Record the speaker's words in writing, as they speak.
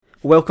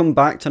Welcome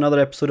back to another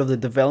episode of the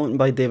Development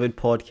by David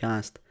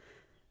podcast.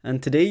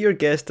 And today your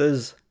guest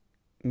is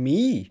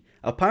me.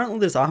 Apparently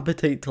there's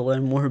appetite to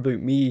learn more about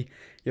me,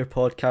 your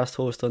podcast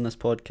host on this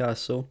podcast.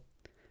 So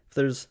if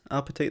there's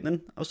appetite,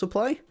 then I'll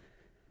supply.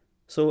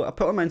 So I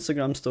put on my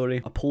Instagram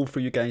story a poll for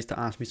you guys to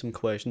ask me some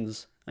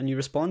questions, and you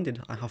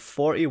responded. I have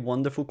 40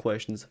 wonderful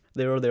questions,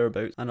 there or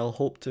thereabouts, and I'll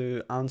hope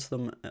to answer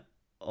them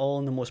all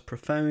in the most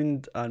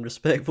profound and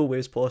respectful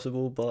ways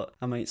possible, but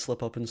I might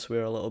slip up and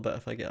swear a little bit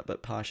if I get a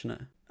bit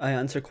passionate. I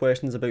answer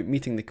questions about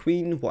meeting the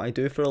Queen, what I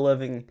do for a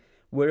living,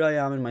 where I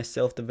am in my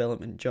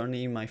self-development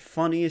journey, my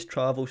funniest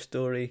travel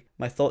story,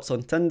 my thoughts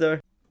on Tinder.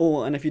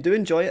 Oh, and if you do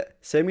enjoy it,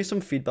 send me some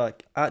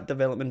feedback at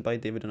Development by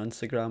David on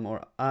Instagram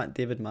or at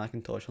David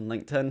McIntosh on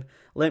LinkedIn.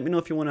 Let me know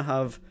if you want to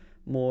have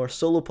more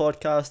solo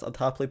podcasts. I'd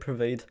happily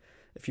provide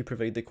if you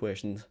provide the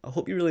questions. I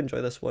hope you really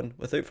enjoy this one.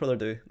 Without further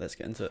ado, let's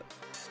get into it.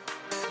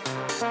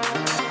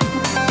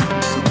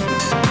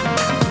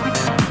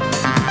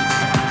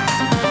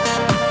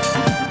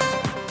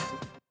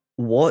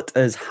 What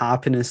is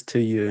happiness to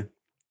you?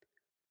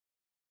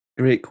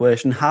 Great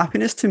question.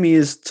 Happiness to me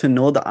is to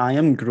know that I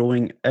am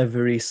growing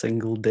every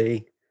single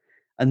day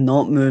and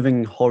not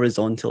moving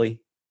horizontally.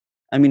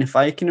 I mean, if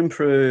I can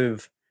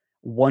improve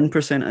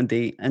 1% a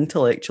day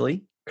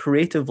intellectually,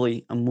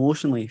 creatively,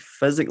 emotionally,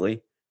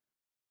 physically,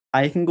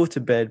 I can go to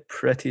bed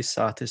pretty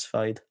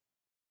satisfied.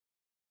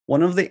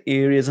 One of the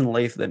areas in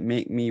life that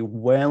make me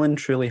well and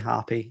truly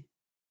happy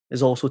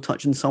is also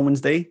touching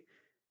someone's day.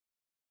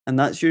 And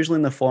that's usually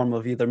in the form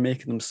of either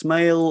making them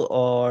smile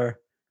or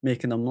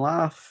making them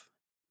laugh,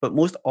 but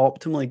most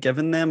optimally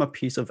giving them a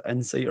piece of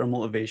insight or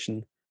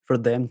motivation for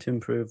them to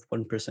improve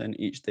 1%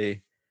 each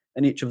day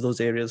in each of those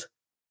areas.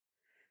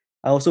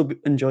 I also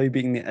enjoy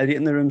being the idiot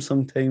in the room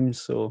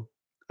sometimes, so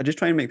I just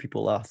try and make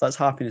people laugh. That's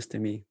happiness to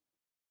me.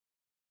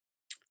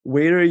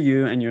 Where are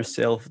you in your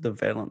self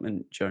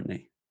development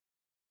journey?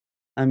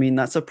 I mean,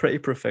 that's a pretty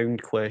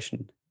profound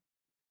question.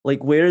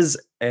 Like, where is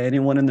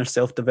anyone in their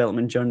self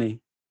development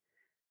journey?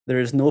 There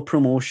is no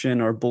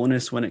promotion or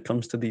bonus when it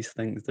comes to these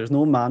things. There's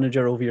no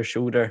manager over your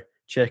shoulder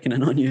checking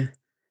in on you.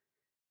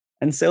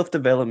 In self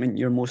development,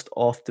 you're most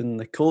often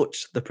the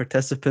coach, the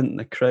participant,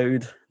 the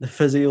crowd, the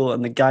physio,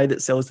 and the guy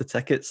that sells the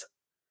tickets.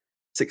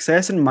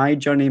 Success in my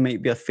journey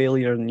might be a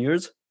failure in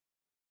yours,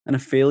 and a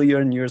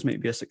failure in yours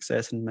might be a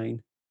success in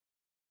mine.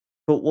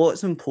 But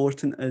what's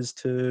important is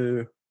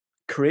to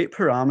create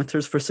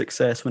parameters for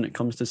success when it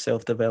comes to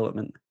self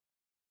development.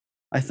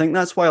 I think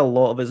that's why a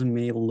lot of us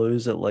may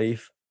lose at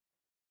life.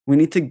 We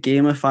need to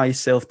gamify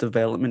self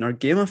development or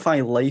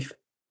gamify life.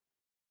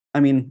 I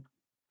mean,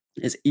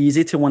 it's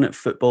easy to win at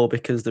football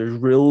because there's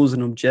rules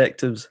and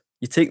objectives.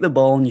 You take the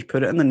ball and you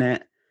put it in the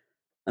net,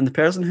 and the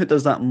person who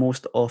does that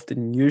most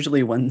often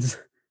usually wins.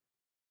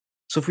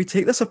 So if we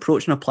take this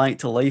approach and apply it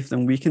to life,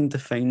 then we can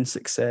define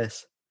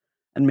success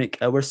and make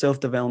our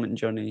self-development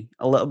journey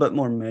a little bit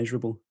more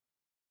measurable.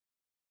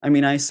 I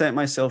mean, I set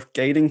myself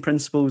guiding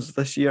principles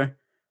this year,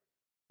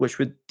 which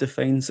would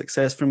define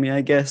success for me,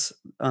 I guess.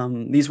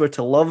 These were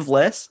to love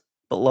less,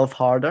 but love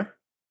harder,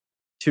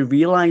 to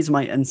realize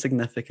my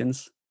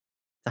insignificance,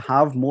 to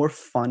have more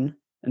fun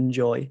and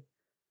joy,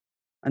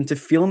 and to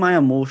feel my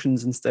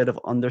emotions instead of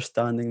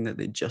understanding that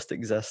they just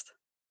exist.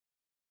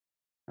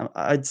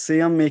 I'd say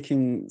I'm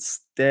making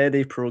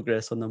steady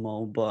progress on them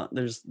all, but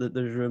there's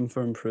room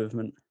for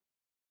improvement.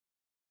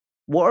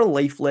 What are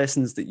life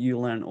lessons that you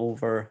learned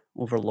over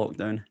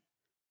lockdown?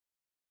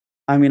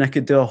 I mean, I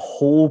could do a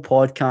whole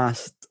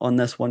podcast on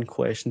this one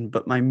question,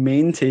 but my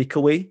main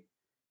takeaway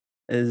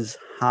is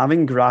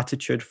having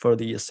gratitude for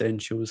the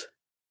essentials.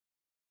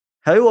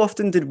 How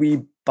often did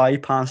we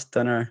bypass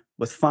dinner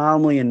with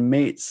family and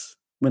mates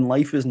when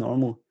life was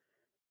normal?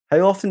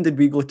 How often did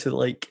we go to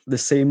like the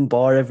same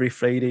bar every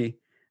Friday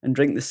and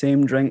drink the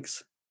same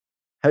drinks?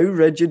 How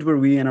rigid were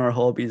we in our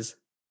hobbies?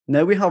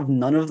 Now we have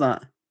none of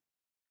that.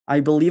 I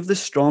believe the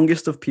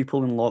strongest of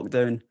people in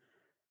lockdown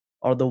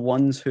are the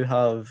ones who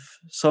have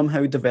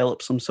somehow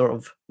developed some sort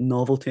of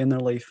novelty in their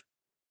life.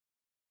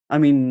 I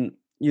mean,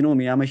 you know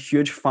me, I'm a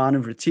huge fan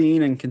of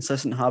routine and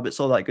consistent habits,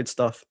 all that good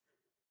stuff.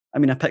 I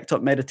mean, I picked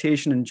up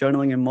meditation and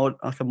journaling and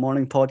like a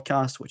morning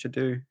podcast, which I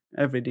do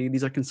every day.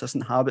 These are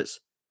consistent habits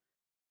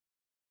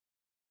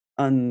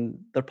and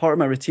they're part of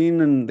my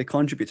routine and they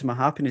contribute to my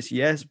happiness,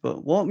 yes.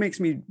 But what makes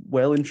me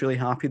well and truly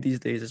happy these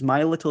days is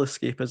my little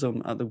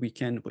escapism at the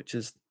weekend, which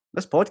is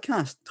this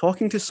podcast,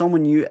 talking to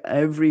someone new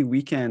every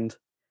weekend.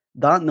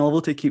 That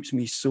novelty keeps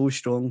me so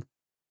strong.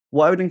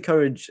 What I would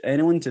encourage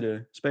anyone to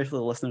do, especially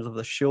the listeners of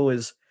this show,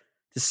 is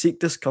to seek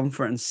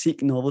discomfort and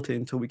seek novelty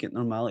until we get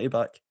normality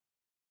back.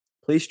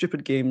 Play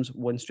stupid games,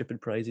 win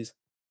stupid prizes.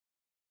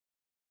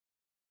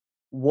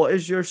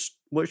 What's your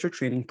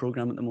training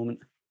program at the moment?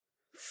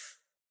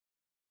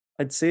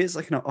 I'd say it's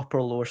like an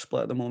upper lower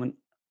split at the moment.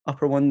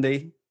 Upper one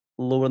day,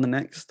 lower the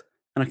next,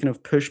 and a kind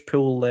of push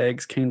pull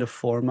legs kind of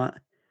format.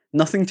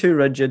 Nothing too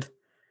rigid.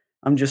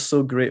 I'm just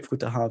so grateful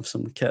to have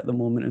some kit at the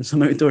moment and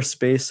some outdoor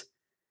space.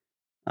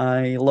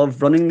 I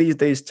love running these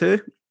days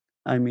too.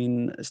 I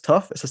mean, it's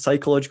tough. It's a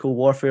psychological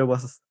warfare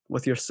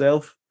with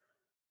yourself.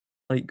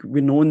 Like,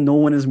 we know no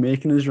one is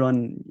making us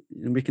run,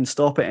 and we can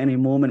stop at any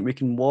moment, we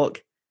can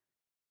walk.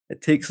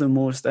 It takes the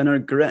most inner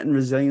grit and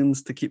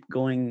resilience to keep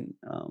going,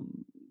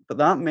 but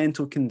that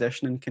mental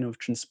conditioning kind of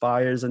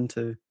transpires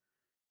into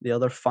the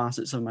other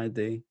facets of my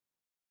day,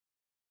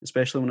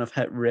 especially when I've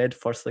hit red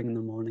first thing in the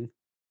morning.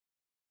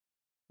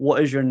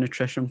 What is your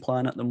nutrition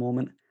plan at the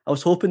moment? I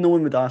was hoping no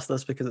one would ask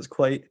this because it's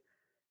quite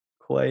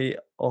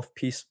off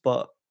piece,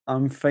 but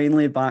I'm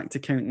finally back to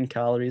counting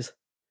calories.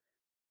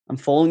 I'm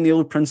following the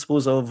old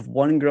principles of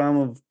 1 gram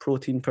of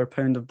protein per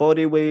pound of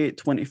body weight,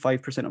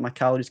 25% of my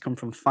calories come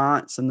from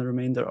fats, and the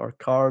remainder are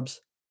carbs.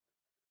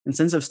 And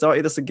since I've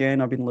started this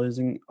again, I've been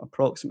losing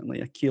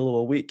approximately a kilo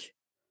a week,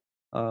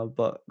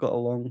 but got a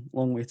long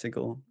way to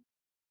go.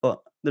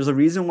 But there's a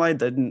reason why I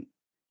didn't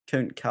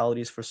count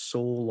calories for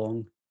so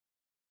long.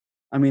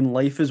 I mean,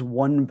 life is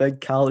one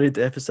big calorie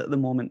deficit at the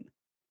moment.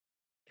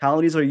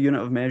 Calories are a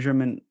unit of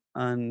measurement,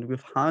 and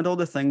we've had all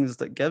the things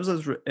that gives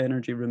us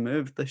energy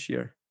removed this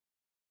year.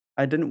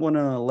 I didn't want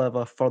to live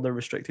a further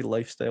restricted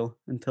lifestyle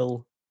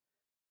until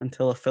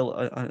I felt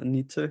I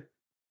need to.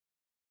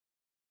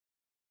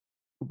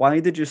 Why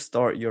did you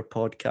start your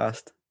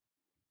podcast?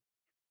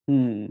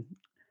 Hmm.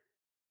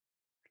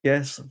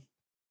 Yes.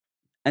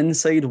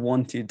 Inside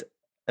wanted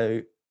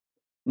out.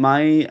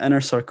 My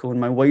inner circle and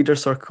my wider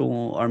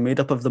circle are made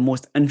up of the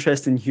most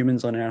interesting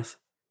humans on earth.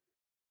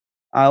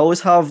 I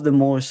always have the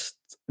most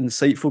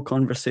insightful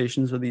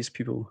conversations with these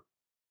people.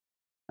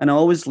 And I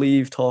always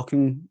leave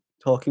talking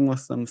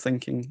with them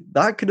thinking,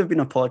 that could have been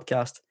a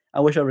podcast.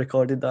 I wish I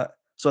recorded that.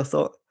 So I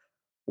thought,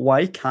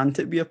 why can't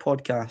it be a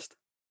podcast?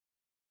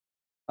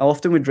 I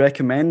often would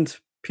recommend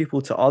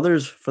people to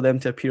others for them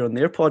to appear on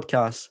their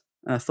podcasts,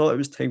 and I thought it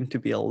was time to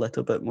be a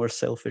little bit more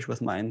selfish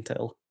with my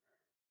intel.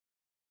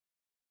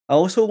 I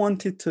also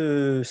wanted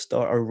to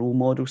start a role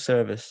model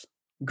service.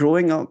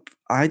 Growing up,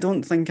 I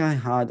don't think I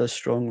had a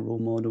strong role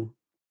model.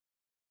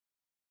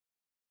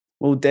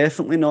 Well,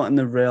 definitely not in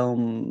the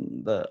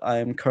realm that I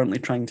am currently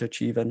trying to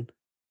achieve in.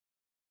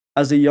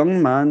 As a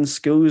young man,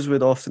 schools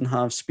would often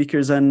have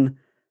speakers in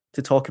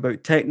to talk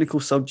about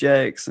technical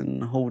subjects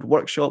and hold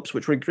workshops,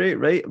 which were great,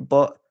 right?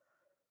 But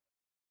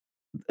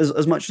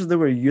as much as they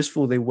were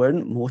useful, they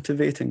weren't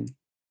motivating.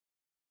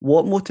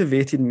 What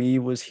motivated me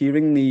was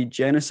hearing the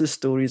genesis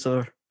stories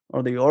or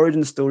the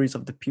origin stories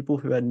of the people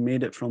who had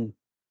made it from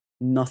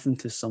nothing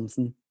to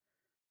something.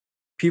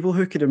 People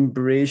who could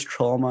embrace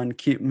trauma and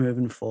keep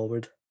moving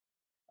forward.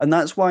 And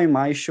that's why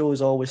my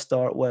shows always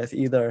start with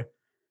either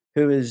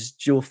who is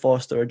Joe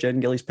Foster or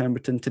Jen Gillies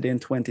Pemberton today in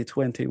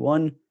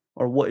 2021,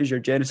 or what is your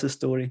genesis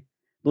story?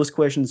 Those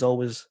questions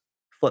always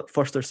flip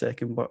first or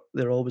second, but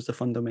they're always the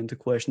fundamental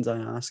questions I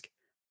ask.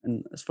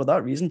 And it's for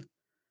that reason.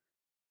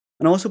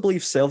 And I also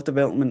believe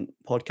self-development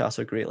podcasts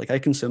are great. Like, I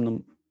consume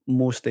them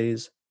most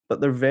days,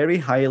 but they're very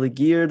highly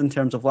geared in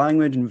terms of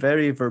language and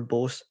very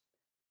verbose.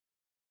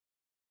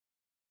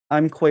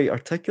 I'm quite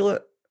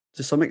articulate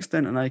to some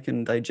extent and I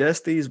can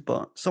digest these,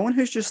 but someone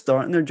who's just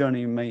starting their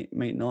journey might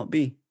not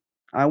be.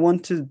 I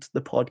wanted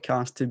the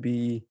podcast to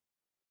be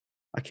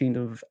a kind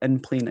of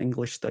in plain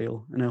English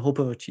style, and I hope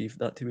I've achieved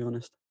that, to be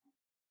honest.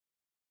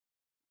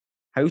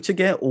 How to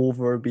get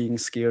over being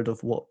scared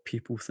of what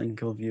people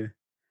think of you?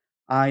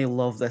 I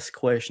love this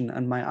question,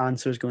 and my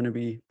answer is going to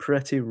be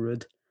pretty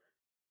rude,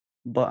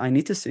 but I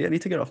need to say it, I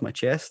need to get it off my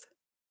chest.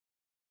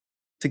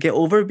 To get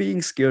over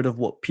being scared of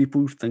what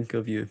people think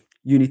of you,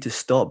 you need to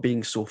stop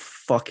being so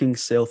fucking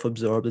self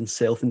absorbed and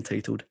self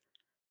entitled.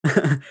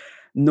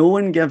 No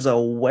one gives a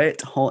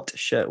wet hot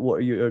shit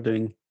what you are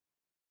doing,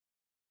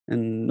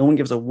 and no one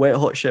gives a wet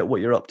hot shit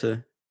what you're up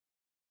to.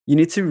 You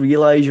need to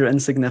realize your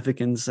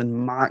insignificance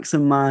and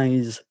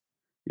maximize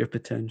your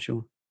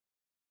potential.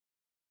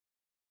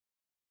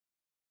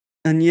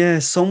 And yeah,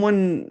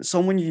 someone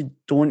you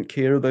don't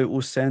care about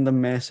will send a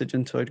message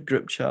into a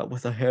group chat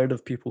with a herd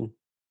of people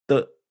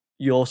that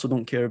you also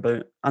don't care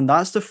about. And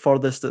that's the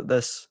furthest that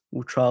this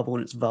will travel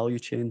in its value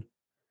chain.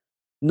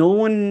 No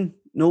one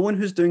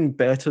who's doing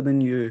better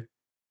than you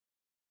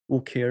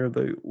will care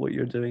about what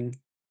you're doing.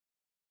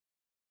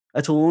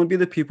 It'll only be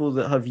the people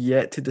that have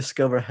yet to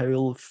discover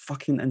how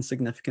fucking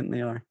insignificant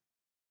they are.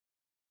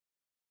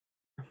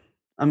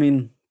 I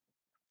mean,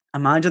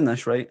 imagine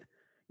this, right?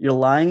 You're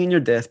lying in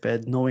your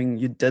deathbed knowing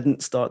you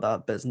didn't start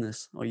that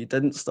business or you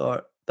didn't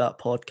start that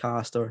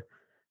podcast or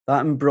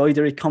that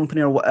embroidery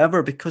company or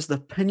whatever because the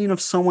opinion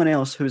of someone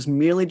else who is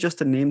merely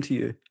just a name to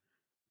you,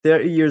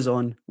 30 years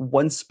on,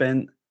 once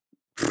spent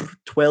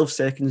 12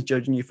 seconds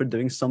judging you for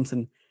doing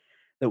something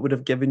that would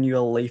have given you a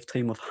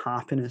lifetime of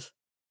happiness.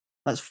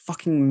 That's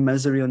fucking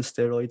misery on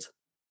steroids,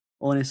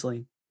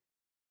 honestly.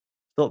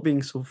 Stop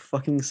being so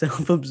fucking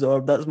self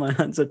absorbed. That's my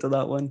answer to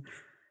that one.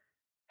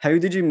 How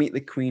did you meet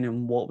the Queen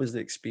and what was the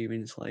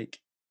experience like?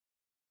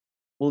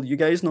 Well, you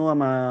guys know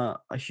I'm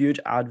a huge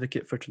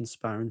advocate for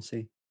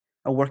transparency.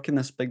 I work in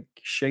this big,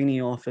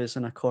 shiny office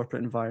in a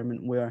corporate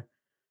environment where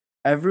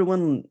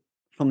everyone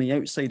from the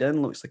outside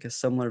in looks like a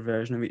similar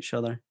version of each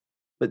other.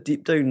 But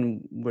deep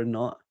down, we're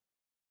not.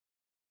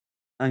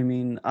 I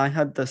mean, I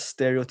had this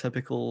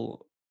stereotypical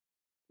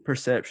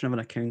perception of an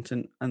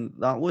accountant, and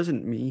that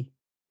wasn't me.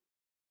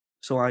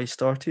 So I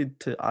started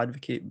to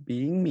advocate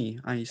being me.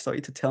 I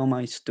started to tell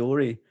my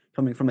story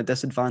coming from a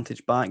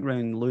disadvantaged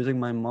background, losing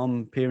my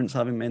mum, parents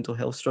having mental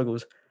health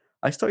struggles.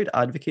 I started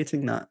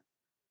advocating that,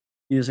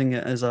 using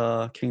it as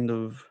a kind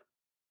of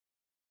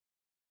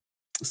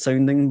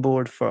sounding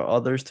board for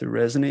others to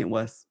resonate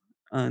with.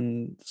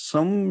 And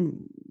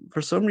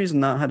for some reason,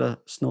 that had a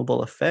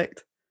snowball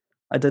effect.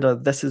 I did a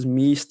 "This Is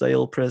Me"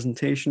 style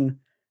presentation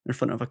in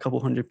front of a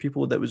couple hundred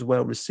people that was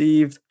well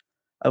received.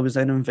 I was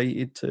then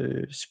invited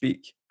to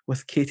speak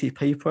with Katie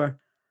Piper,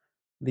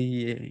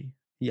 the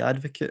the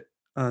advocate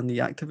and the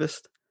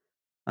activist,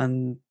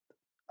 and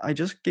I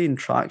just gained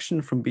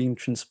traction from being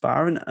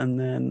transparent. And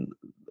then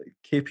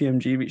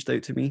KPMG reached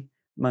out to me,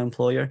 my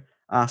employer,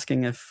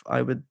 asking if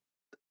I would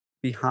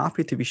be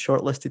happy to be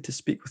shortlisted to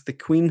speak with the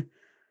Queen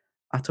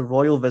at a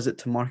royal visit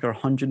to mark our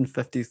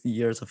 150th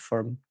year as a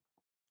firm.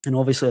 And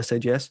obviously, I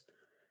said yes.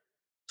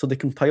 So they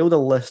compiled a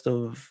list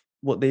of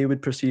what they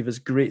would perceive as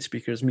great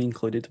speakers, me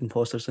included,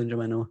 imposter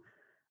syndrome, I know,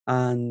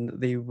 and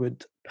they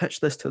would pitch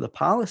this to the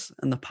palace,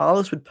 and the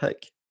palace would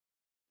pick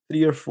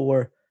three or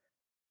four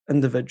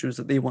individuals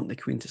that they want the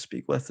Queen to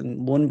speak with,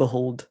 and lo and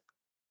behold,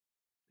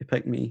 they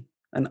picked me.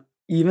 And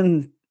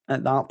even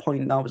at that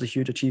point, that was a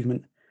huge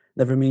achievement.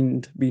 Never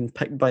mind being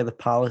picked by the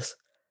palace.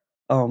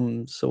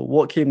 So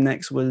what came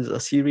next was a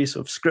series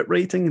of script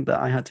writing that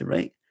I had to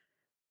write.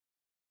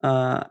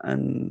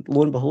 And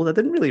lo and behold, I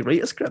didn't really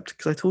write a script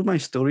because I told my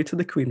story to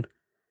the Queen.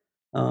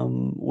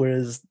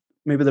 Whereas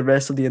maybe the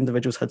rest of the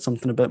individuals had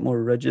something a bit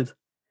more rigid.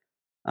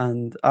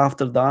 And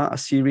after that, a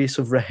series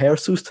of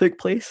rehearsals took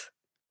place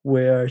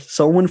where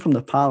someone from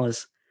the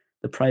palace,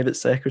 the private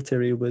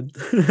secretary, would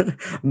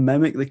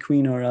mimic the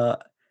Queen or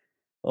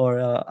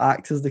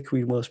act as the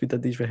Queen whilst we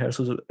did these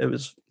rehearsals. It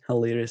was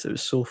hilarious. It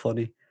was so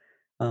funny.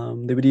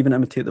 They would even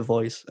imitate the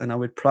voice, and I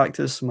would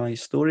practice my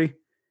story,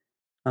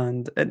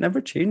 and it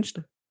never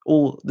changed.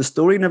 Oh, the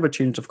story never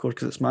changed, of course,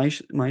 because it's my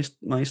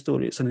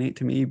story. It's innate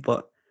to me,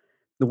 but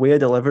the way I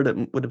delivered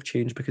it would have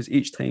changed because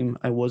each time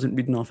I wasn't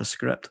reading off a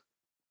script.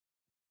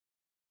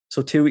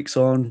 So 2 weeks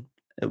on,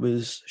 it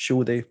was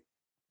show day,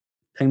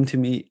 time to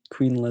meet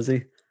Queen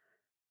Lizzie,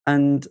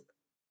 and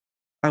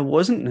I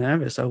wasn't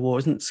nervous. I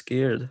wasn't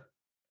scared.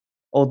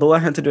 Although I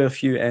had to do a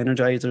few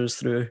energizers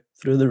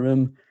through the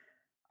room,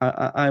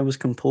 I was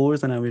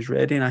composed and I was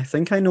ready, and I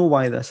think I know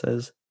why this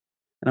is,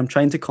 and I'm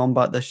trying to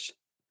combat this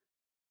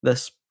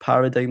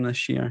paradigm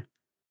this year.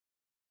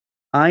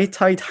 I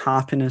tied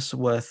happiness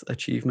with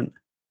achievement.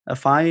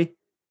 If I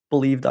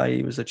believed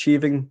I was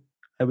achieving,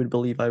 I would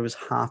believe I was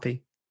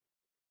happy.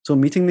 So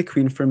meeting the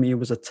Queen for me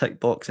was a tick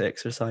box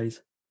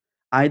exercise.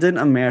 I didn't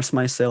immerse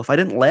myself. I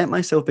didn't let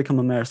myself become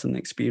immersed in the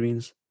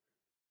experience,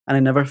 and I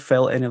never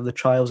felt any of the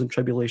trials and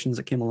tribulations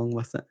that came along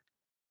with it.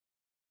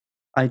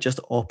 I just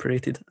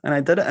operated, and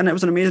I did it, and it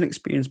was an amazing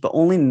experience. But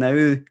only now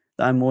that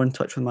I'm more in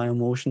touch with my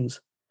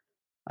emotions,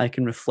 I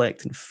can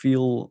reflect and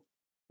feel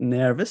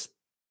nervous.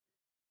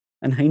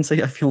 In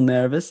hindsight, I feel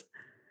nervous,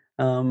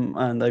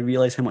 and I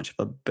realize how much of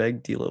a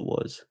big deal it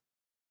was.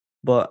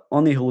 But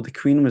on the whole, the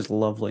Queen was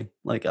lovely.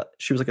 Like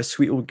she was like a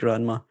sweet old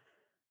grandma.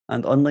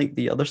 And unlike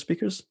the other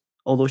speakers,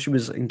 although she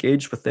was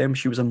engaged with them,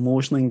 she was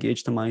emotionally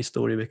engaged to my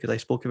story because I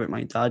spoke about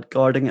my dad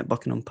guarding at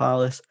Buckingham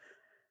Palace.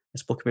 I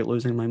spoke about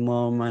losing my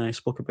mum, and I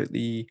spoke about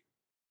the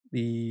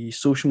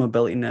social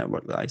mobility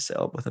network that I set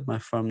up within my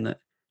firm that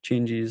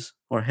changes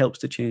or helps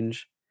to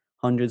change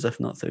hundreds,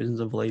 if not thousands,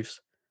 of lives.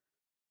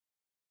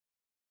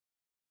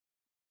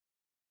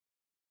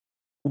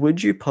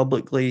 Would you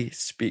publicly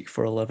speak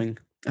for a living?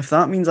 If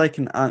that means I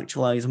can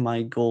actualize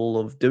my goal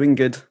of doing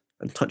good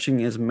and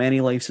touching as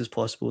many lives as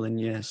possible, then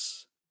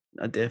yes,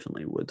 I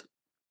definitely would.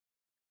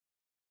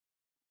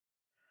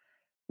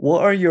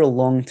 What are your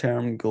long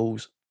term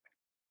goals?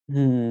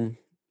 Hmm.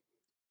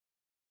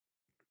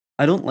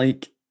 I don't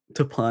like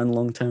to plan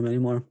long term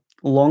anymore.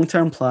 Long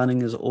term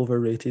planning is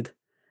overrated.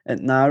 It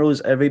narrows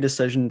every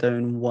decision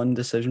down one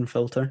decision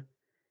filter.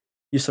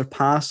 You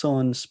surpass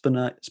on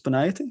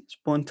spontaneity,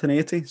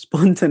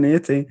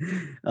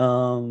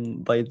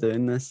 by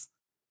doing this.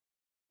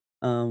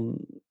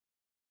 Um,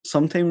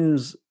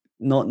 Sometimes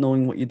not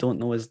knowing what you don't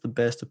know is the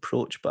best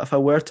approach. But if I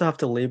were to have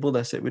to label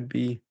this, it would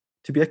be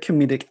to be a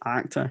comedic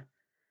actor.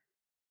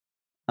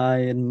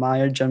 I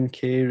admire Jim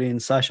Carrey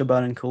and Sacha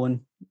Baron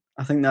Cohen.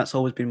 I think that's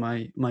always been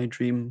my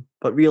dream.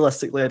 But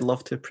realistically, I'd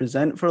love to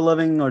present for a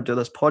living or do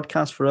this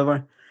podcast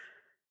forever.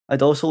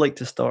 I'd also like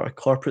to start a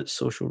corporate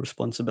social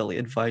responsibility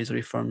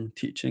advisory firm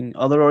teaching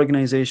other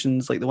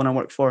organizations like the one I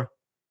work for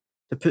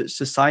to put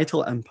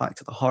societal impact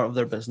at the heart of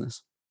their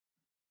business.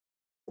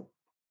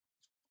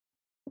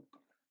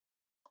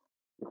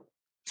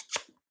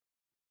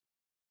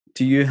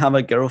 Do you have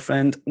a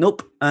girlfriend?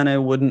 Nope, and I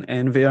wouldn't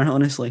envy her,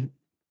 honestly.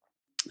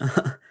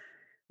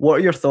 What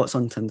are your thoughts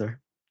on Tinder?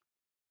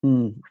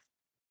 Hmm,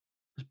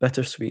 it's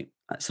bittersweet.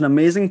 It's an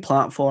amazing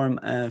platform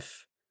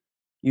if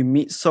you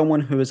meet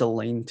someone who is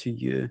aligned to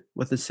you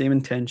with the same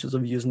intentions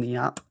of using the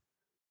app.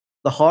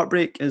 The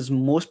heartbreak is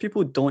most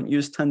people don't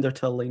use Tinder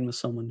to align with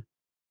someone.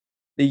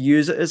 They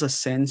use it as a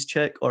sense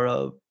check or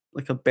a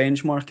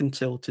benchmarking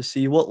tool to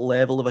see what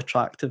level of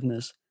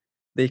attractiveness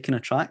they can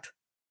attract.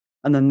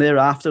 And then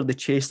thereafter, they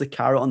chase the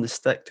carrot on the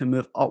stick to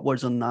move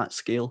upwards on that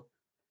scale.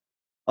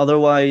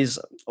 Otherwise,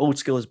 old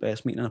school is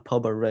best, meeting in a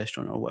pub or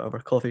restaurant or whatever,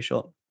 coffee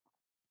shop.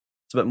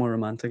 It's a bit more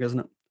romantic, isn't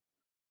it?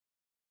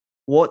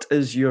 What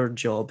is your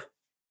job?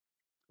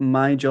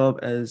 My job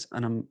is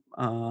I'm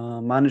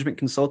a management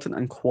consultant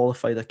and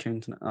qualified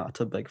accountant at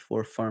a Big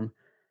Four firm.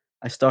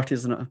 I started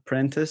as an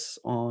apprentice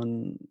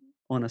on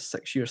a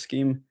 6-year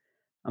scheme.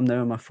 I'm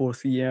now in my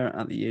 4th year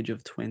at the age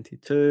of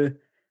 22.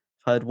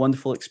 I've had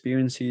wonderful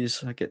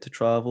experiences. I get to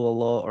travel a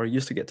lot, or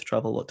used to get to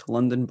travel a lot to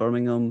London,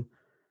 Birmingham,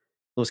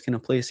 those kind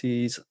of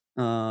places.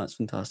 It's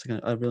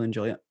fantastic. I really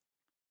enjoy it.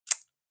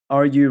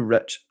 Are you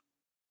rich?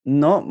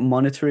 Not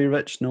monetary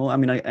rich, no. I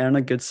mean, I earn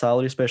a good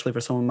salary, especially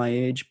for someone my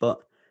age, but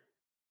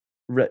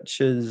rich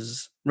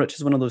is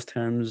one of those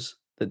terms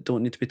that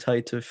don't need to be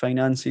tied to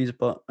finances,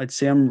 but I'd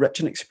say I'm rich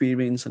in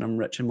experience and I'm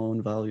rich in my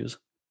own values.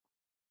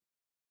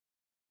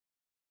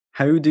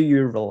 How do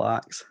you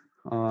relax?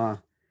 The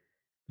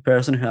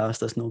person who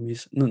asked this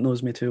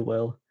knows me too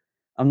well.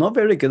 I'm not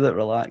very good at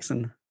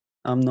relaxing.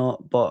 I'm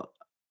not, but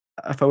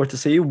if I were to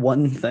say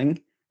one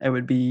thing, it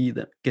would be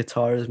that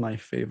guitar is my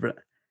favorite.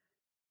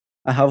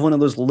 I have one of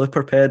those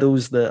looper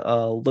pedals that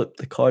loop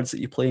the chords that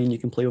you play and you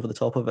can play over the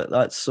top of it.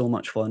 That's so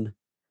much fun.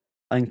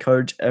 I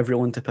encourage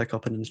everyone to pick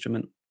up an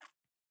instrument.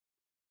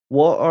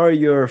 What are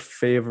your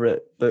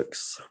favorite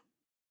books?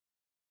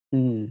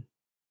 Hmm.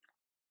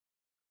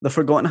 The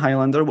Forgotten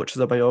Highlander, which is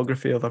a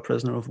biography of a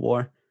prisoner of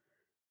war.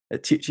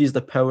 It teaches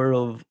the power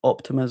of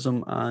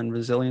optimism and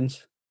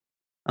resilience.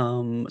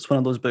 It's one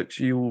of those books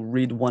you'll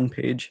read one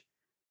page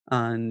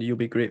and you'll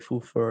be grateful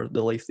for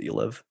the life that you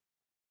live.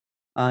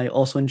 I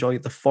also enjoy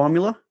The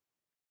Formula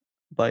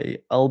by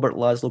Albert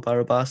Laszlo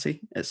Barabasi.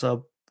 It's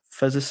a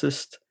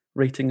physicist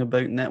writing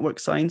about network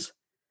science.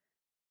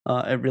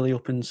 It really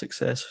opens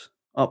success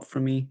up for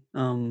me.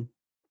 I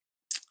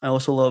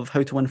also love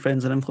How to Win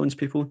Friends and Influence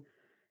People.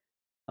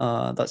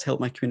 That's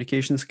helped my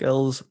communication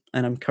skills,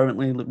 and I'm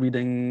currently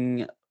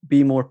reading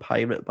Be More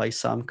Pirate by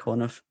Sam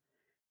Conniff,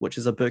 which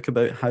is a book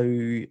about how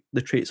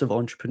the traits of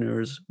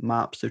entrepreneurs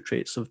maps the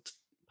traits of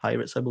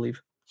pirates, I believe.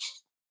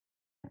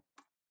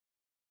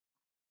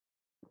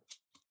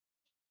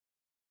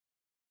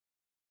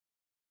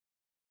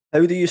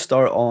 How do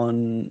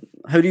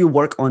you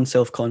work on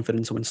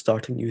self-confidence when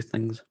starting new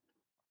things?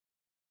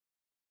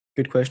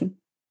 Good question.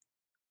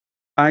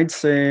 I'd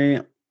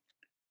say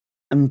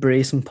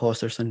embrace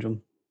imposter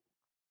syndrome.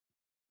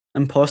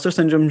 Imposter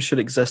syndrome should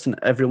exist in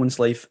everyone's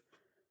life.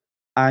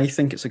 I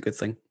think it's a good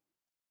thing.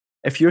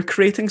 If you're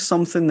creating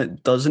something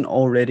that doesn't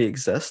already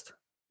exist,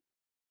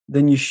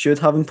 then you should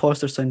have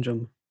imposter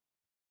syndrome.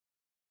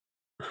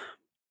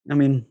 I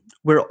mean,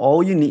 we're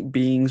all unique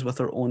beings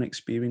with our own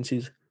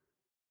experiences.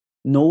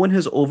 No one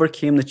has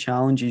overcame the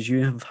challenges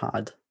you have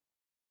had,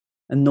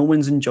 and no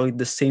one's enjoyed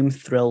the same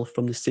thrill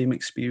from the same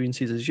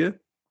experiences as you.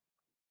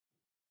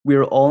 We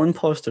are all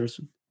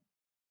imposters.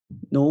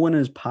 No one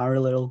is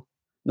parallel.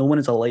 No one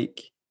is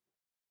alike.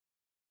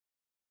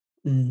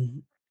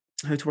 Mm,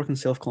 how to work on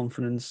self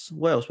confidence?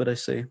 What else would I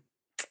say?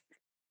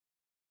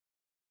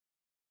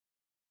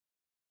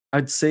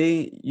 I'd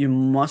say you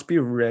must be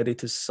ready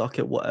to suck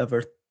at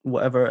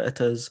whatever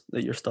it is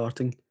that you're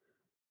starting.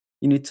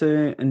 You need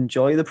to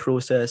enjoy the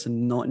process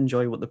and not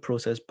enjoy what the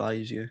process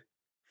buys you.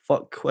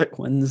 Fuck quick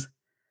wins.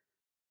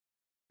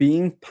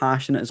 Being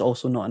passionate is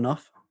also not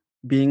enough.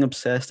 Being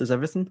obsessed is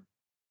everything.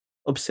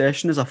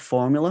 Obsession is a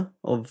formula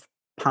of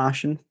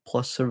passion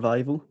plus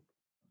survival.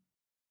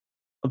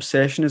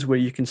 Obsession is where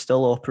you can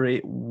still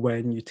operate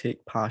when you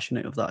take passion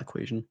out of that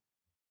equation.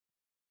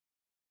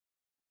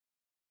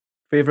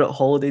 Favorite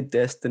holiday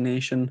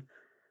destination?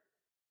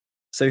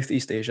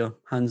 Southeast Asia,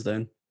 hands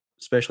down,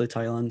 especially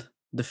Thailand.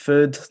 The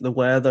food, the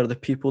weather, the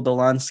people, the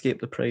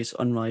landscape, the price,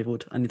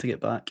 unrivaled. I need to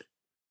get back.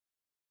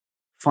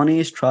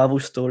 Funniest travel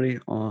story?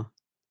 Oh,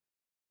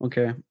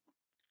 okay.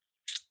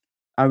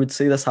 I would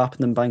say this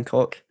happened in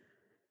Bangkok.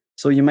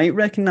 So you might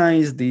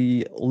recognize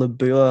the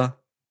Labua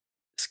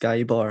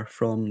Sky Bar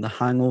from the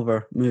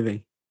Hangover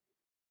movie.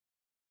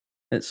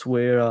 It's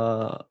where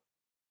uh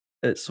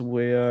it's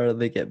where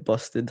they get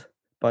busted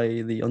by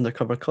the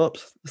undercover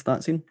cops. It's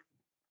that scene.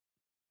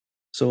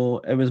 So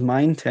it was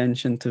my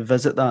intention to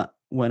visit that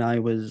when I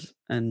was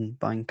in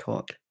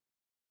Bangkok.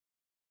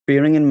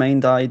 Bearing in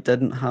mind I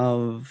didn't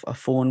have a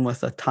phone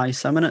with a Thai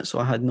SIM in it, so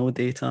I had no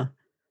data.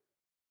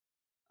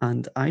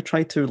 And I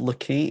tried to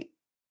locate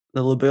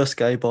the Labua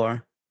Sky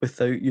Bar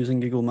without using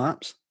Google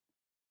Maps.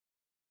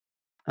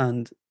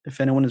 And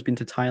if anyone has been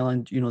to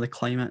Thailand, you know the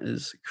climate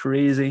is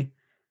crazy.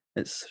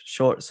 It's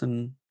shorts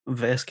and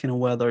vest kind of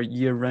weather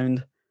year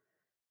round.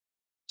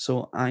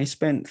 So I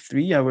spent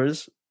 3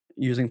 hours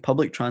using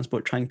public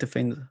transport trying to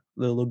find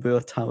the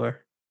Labua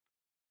Tower.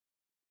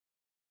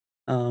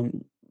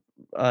 Um,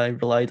 I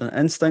relied on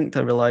instinct,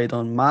 I relied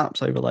on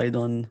maps, I relied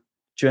on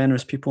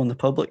generous people in the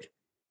public.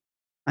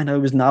 And I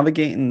was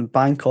navigating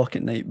Bangkok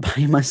at night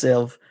by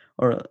myself,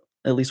 or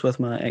at least with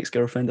my ex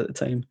girlfriend at the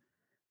time.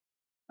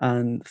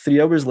 And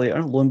 3 hours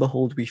later, lo and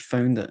behold, we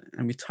found it,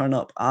 and we turn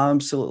up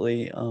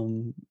absolutely,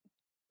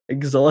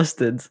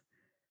 exhausted,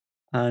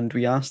 and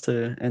we asked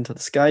to enter the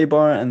Sky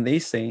Bar, and they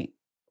say,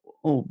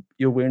 "Oh,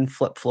 you're wearing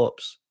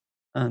flip-flops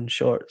and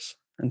shorts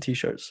and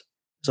T-shirts.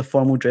 There's a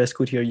formal dress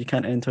code here, you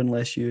can't enter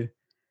unless you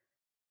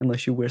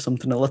wear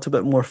something a little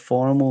bit more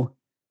formal."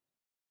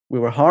 We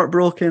were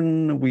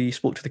heartbroken, we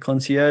spoke to the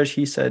concierge,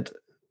 he said,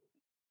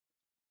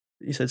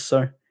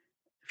 "Sir,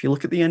 if you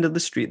look at the end of the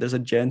street, there's a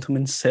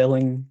gentleman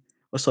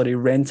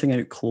renting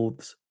out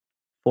clothes,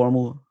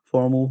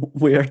 formal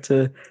wear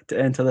to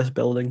enter this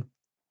building."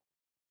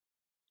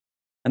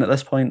 And at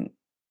this point,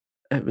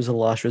 it was a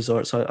last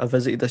resort, so I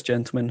visited this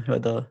gentleman who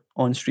had a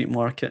on-street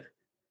market,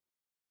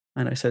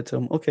 and I said to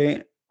him,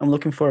 "Okay, I'm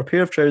looking for a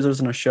pair of trousers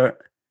and a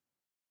shirt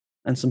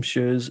and some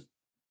shoes.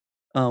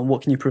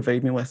 What can you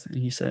provide me with?" And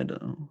he said,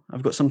 "Oh,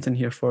 I've got something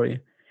here for you."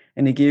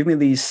 And he gave me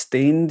these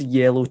stained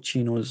yellow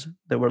chinos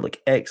that were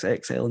like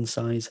XXL in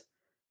size,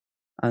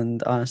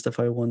 and asked if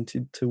I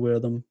wanted to wear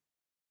them.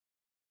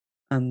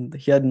 And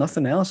he had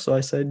nothing else, so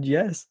I said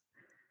yes.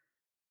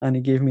 And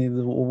he gave me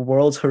the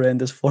world's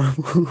horrendous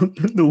formal,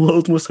 the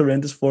world's most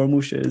horrendous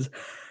formal shoes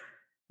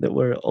that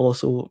were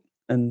also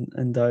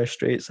in dire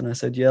straits. And I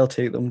said, "Yeah, I'll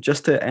take them,"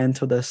 just to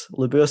enter this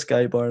Labour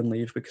Sky Bar and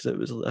leave because it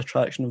was the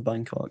attraction of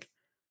Bangkok.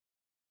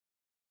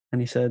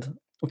 And he said,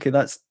 "Okay,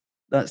 that's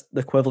the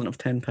equivalent of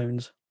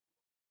 £10,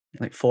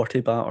 like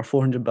 40 baht or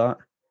 400 baht."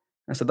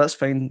 I said, "That's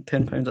fine,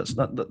 £10,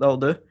 that'll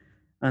do."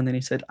 And then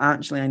he said,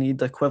 "Actually, I need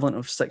the equivalent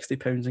of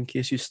 £60 in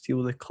case you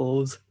steal the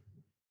clothes."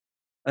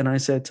 And I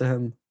said to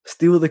him,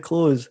 "Steal the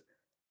clothes?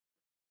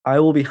 I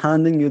will be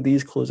handing you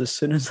these clothes as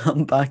soon as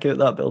I'm back out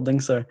that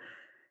building, sir."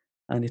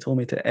 And he told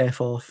me to F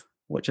off,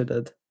 which I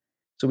did.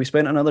 So we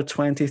spent another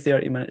 20,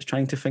 30 minutes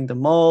trying to find a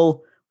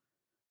mall,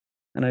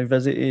 and I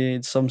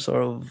visited some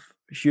sort of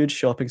huge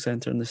shopping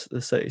center in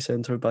the city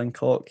center of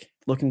Bangkok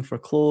looking for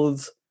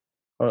clothes,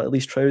 or at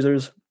least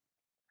trousers.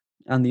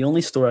 And the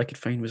only store I could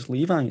find was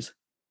Levi's.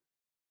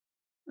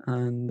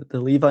 And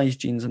the Levi's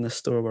jeans in this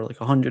store were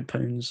like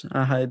 £100.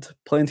 I had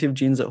plenty of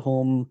jeans at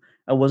home.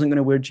 I wasn't going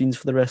to wear jeans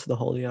for the rest of the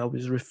holiday. I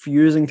was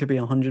refusing to pay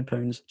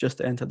 £100 just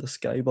to enter the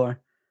Sky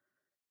Bar.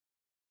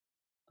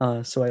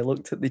 So I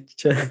looked at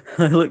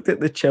I looked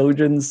at the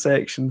children's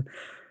section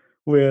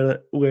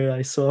where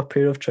I saw a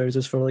pair of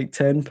trousers for like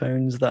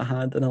 £10 that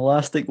had an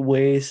elastic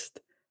waist.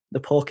 The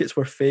pockets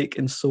were fake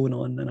and sewn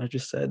on, and I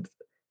just said,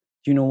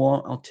 "Do you know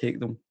what? I'll take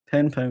them.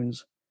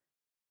 £10."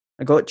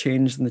 I got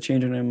changed in the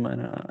changing room,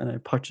 and I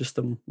purchased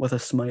them with a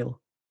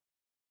smile.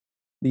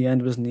 The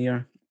end was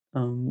near.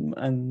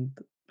 And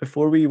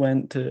before we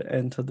went to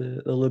enter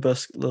the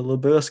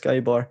Lubua Sky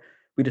Bar,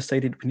 we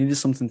decided we needed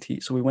something to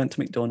eat, so we went to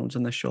McDonald's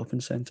in the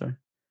shopping centre,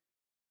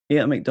 ate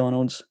at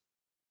McDonald's,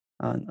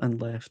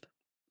 and left.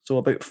 So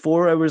about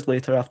 4 hours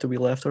later, after we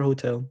left our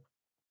hotel,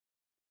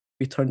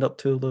 we turned up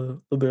to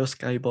the Lubua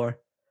Sky Bar,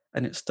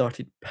 and it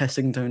started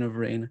pissing down of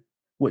rain,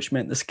 which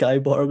meant the Sky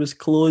Bar was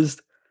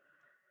closed.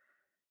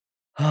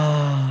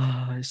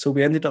 So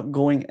we ended up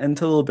going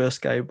into the Lubua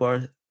Sky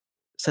Bar,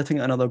 sitting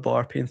at another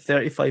bar, paying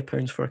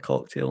 £35 for a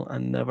cocktail,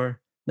 and never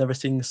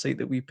seeing the sight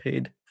that we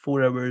paid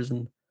 4 hours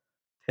and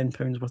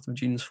 £10 worth of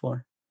jeans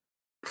for.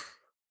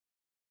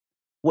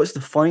 What's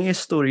the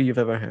funniest story you've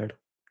ever heard?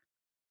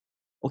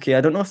 Okay,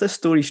 I don't know if this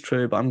story's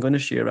true, but I'm gonna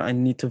share it. I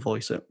need to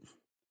voice it.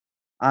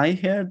 I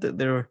heard that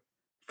they're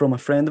from a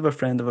friend of a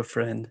friend of a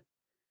friend,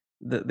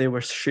 that they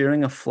were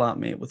sharing a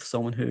flatmate with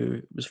someone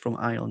who was from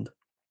Ireland.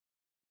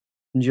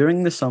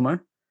 During the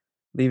summer,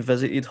 they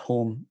visited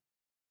home,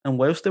 and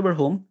whilst they were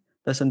home,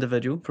 this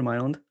individual from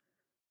Ireland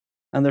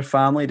and their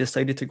family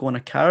decided to go on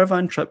a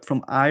caravan trip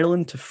from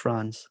Ireland to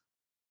France,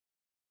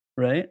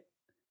 right?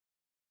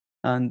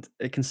 And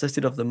it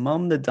consisted of the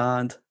mum, the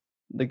dad,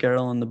 the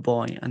girl, and the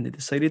boy, and they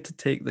decided to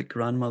take the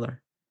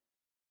grandmother.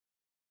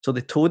 So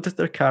they towed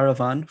their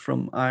caravan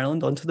from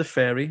Ireland onto the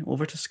ferry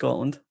over to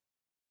Scotland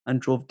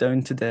and drove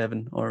down to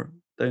Devon or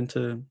down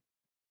to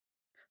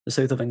the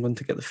south of England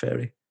to get the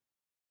ferry.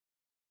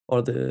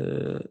 Or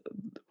the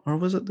or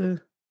was it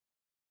the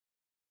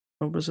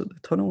or was it the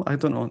tunnel? I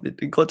don't know.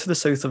 They got to the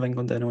south of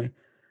England anyway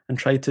and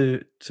tried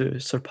to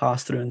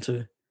surpass through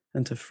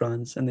into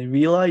France, and they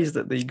realized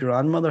that the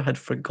grandmother had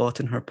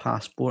forgotten her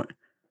passport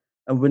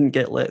and wouldn't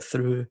get let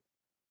through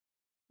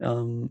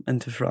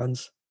into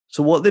France.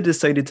 So what they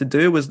decided to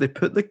do was they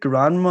put the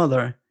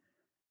grandmother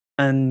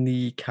in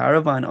the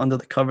caravan under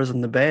the covers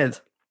in the bed,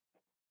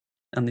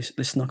 and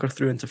they snuck her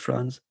through into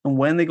France. And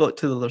when they got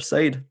to the other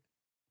side,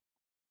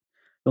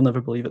 you'll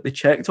never believe it, they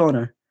checked on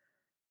her,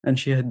 and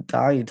she had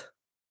died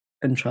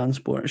in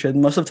transport. She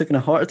must have taken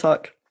a heart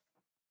attack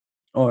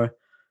or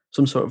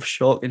some sort of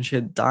shock, and she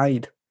had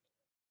died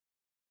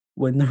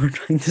when they were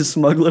trying to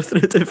smuggle her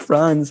through to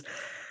France.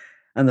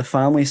 And the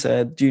family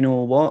said, "Do you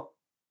know what?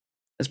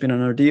 It's been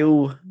an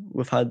ordeal.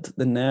 We've had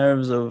the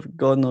nerves of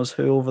God knows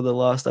who over the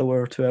last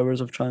hour or 2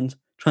 hours of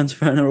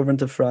transferring her over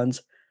into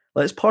France.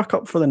 Let's park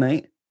up for the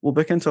night. We'll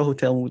book into a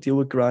hotel and we'll deal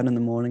with Gran in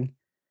the morning."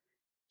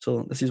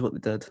 So this is what they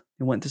did.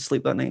 They went to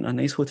sleep that night in a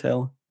nice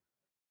hotel,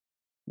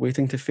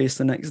 waiting to face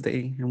the next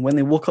day. And when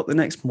they woke up the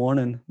next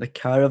morning, the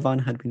caravan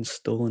had been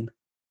stolen.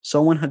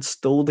 Someone had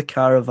stole the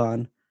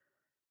caravan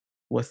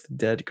with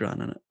dead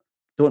gran in it.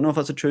 Don't know if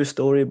that's a true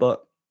story,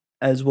 but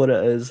is what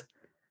it is.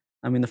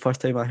 I mean, the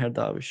first time I heard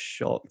that, I was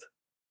shocked.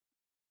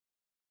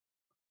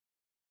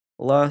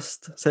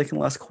 Second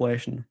last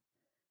question.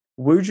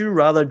 Would you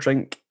rather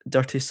drink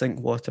dirty sink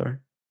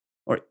water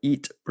or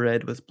eat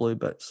bread with blue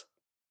bits?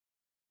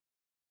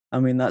 I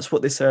mean, that's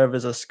what they serve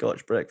as a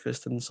Scotch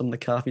breakfast in some of the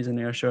cafes in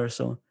Ayrshire,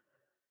 so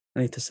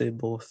I need to say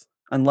both.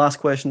 And last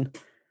question,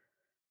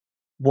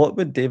 what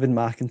would David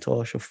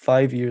McIntosh of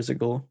 5 years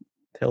ago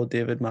tell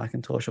David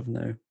McIntosh of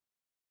now?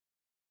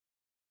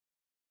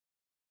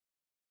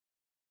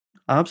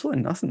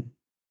 Absolutely nothing.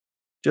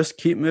 Just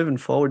keep moving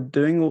forward,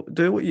 do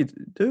what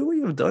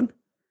you've done.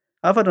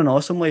 I've had an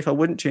awesome life, I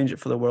wouldn't change it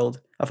for the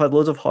world. I've had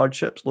loads of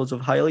hardships, loads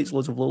of highlights,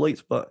 loads of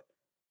lowlights, but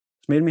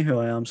it's made me who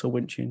I am, so I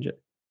wouldn't change it.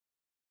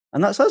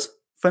 And that's us.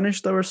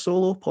 Finished our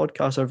solo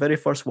podcast, our very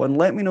first one.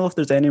 Let me know if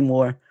there's any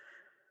more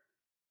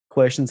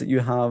questions that you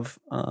have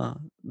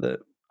that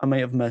I might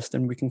have missed,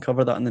 and we can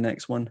cover that in the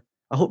next one.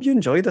 I hope you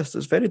enjoyed this.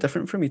 It's very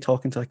different for me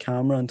talking to a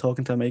camera and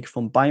talking to a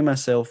microphone by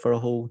myself for a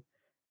whole,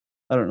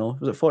 I don't know,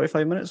 was it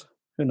 45 minutes?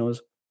 Who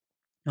knows?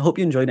 I hope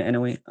you enjoyed it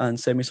anyway, and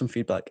send me some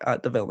feedback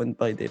at Development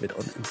by David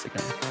on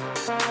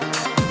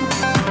Instagram.